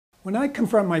When I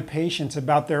confront my patients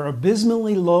about their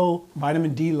abysmally low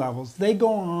vitamin D levels, they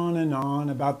go on and on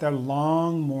about their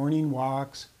long morning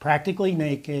walks, practically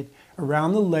naked,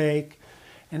 around the lake,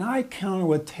 and I counter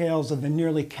with tales of the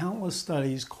nearly countless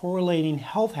studies correlating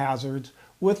health hazards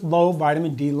with low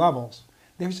vitamin D levels.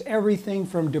 There's everything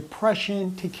from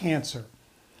depression to cancer.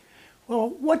 Well,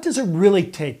 what does it really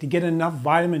take to get enough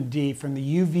vitamin D from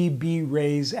the UVB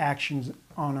rays actions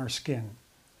on our skin?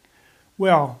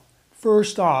 Well,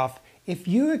 first off, if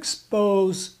you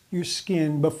expose your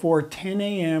skin before 10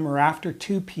 a.m. or after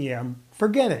 2 p.m.,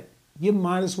 forget it. You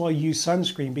might as well use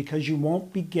sunscreen because you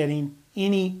won't be getting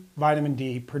any vitamin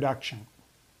D production.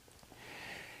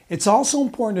 It's also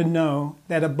important to know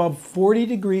that above 40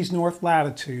 degrees north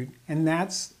latitude, and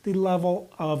that's the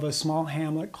level of a small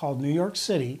hamlet called New York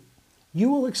City, you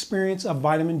will experience a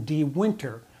vitamin D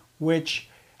winter, which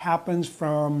happens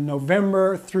from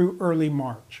November through early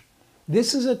March.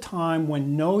 This is a time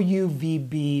when no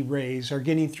UVB rays are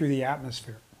getting through the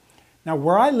atmosphere. Now,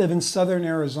 where I live in southern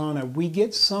Arizona, we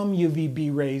get some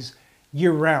UVB rays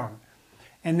year-round,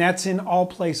 and that's in all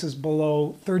places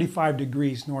below 35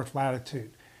 degrees north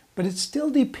latitude. But it still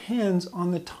depends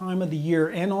on the time of the year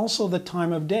and also the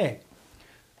time of day.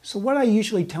 So what I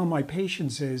usually tell my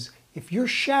patients is, if your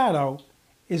shadow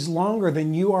is longer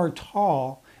than you are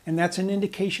tall, and that's an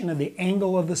indication of the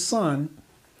angle of the sun,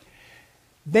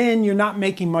 then you're not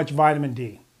making much vitamin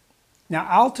D. Now,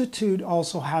 altitude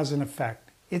also has an effect.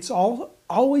 It's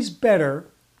always better,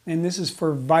 and this is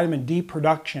for vitamin D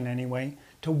production anyway,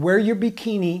 to wear your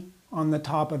bikini on the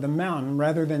top of the mountain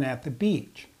rather than at the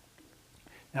beach.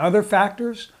 Now, other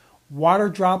factors, water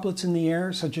droplets in the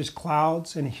air, such as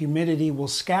clouds and humidity, will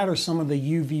scatter some of the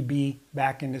UVB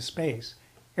back into space.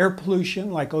 Air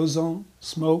pollution like ozone,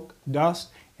 smoke, dust,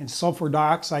 and sulfur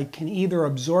dioxide can either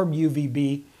absorb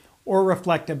UVB or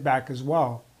reflect it back as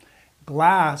well.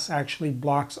 Glass actually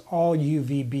blocks all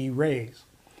UVB rays.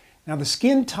 Now, the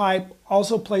skin type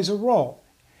also plays a role.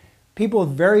 People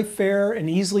with very fair and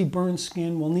easily burned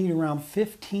skin will need around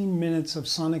 15 minutes of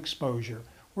sun exposure,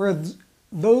 whereas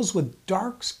those with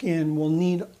dark skin will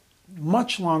need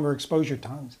much longer exposure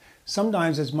times,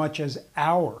 sometimes as much as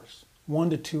hours, 1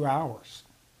 to 2 hours.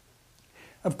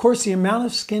 Of course, the amount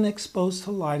of skin exposed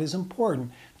to light is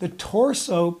important. The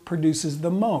torso produces the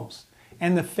most,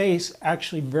 and the face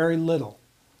actually very little.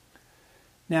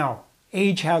 Now,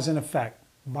 age has an effect.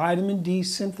 Vitamin D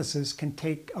synthesis can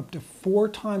take up to 4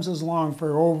 times as long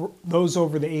for those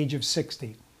over the age of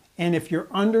 60. And if you're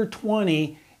under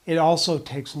 20, it also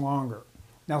takes longer.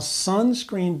 Now,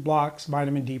 sunscreen blocks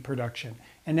vitamin D production,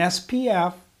 and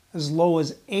SPF as low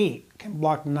as 8 can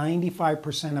block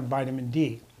 95% of vitamin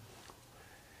D.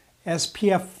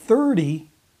 SPF 30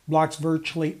 blocks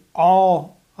virtually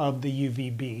all of the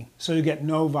UVB, so you get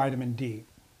no vitamin D.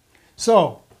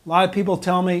 So, a lot of people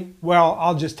tell me, well,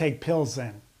 I'll just take pills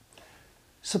then.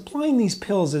 Supplying these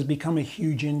pills has become a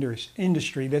huge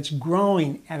industry that's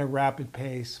growing at a rapid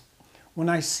pace. When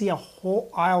I see a whole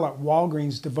aisle at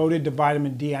Walgreens devoted to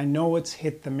vitamin D, I know it's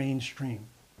hit the mainstream.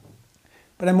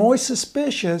 But I'm always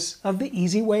suspicious of the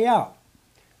easy way out.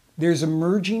 There's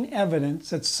emerging evidence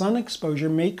that sun exposure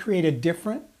may create a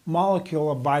different molecule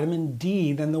of vitamin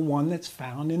D than the one that's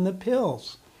found in the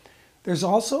pills. There's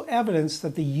also evidence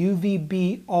that the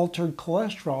UVB altered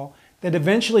cholesterol that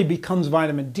eventually becomes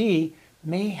vitamin D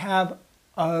may have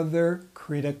other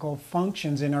critical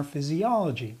functions in our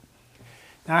physiology.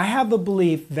 Now, I have the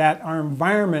belief that our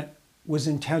environment was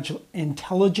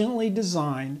intelligently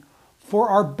designed for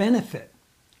our benefit.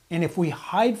 And if we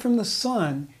hide from the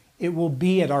sun, it will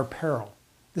be at our peril.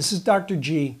 This is Dr.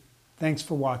 G. Thanks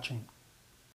for watching.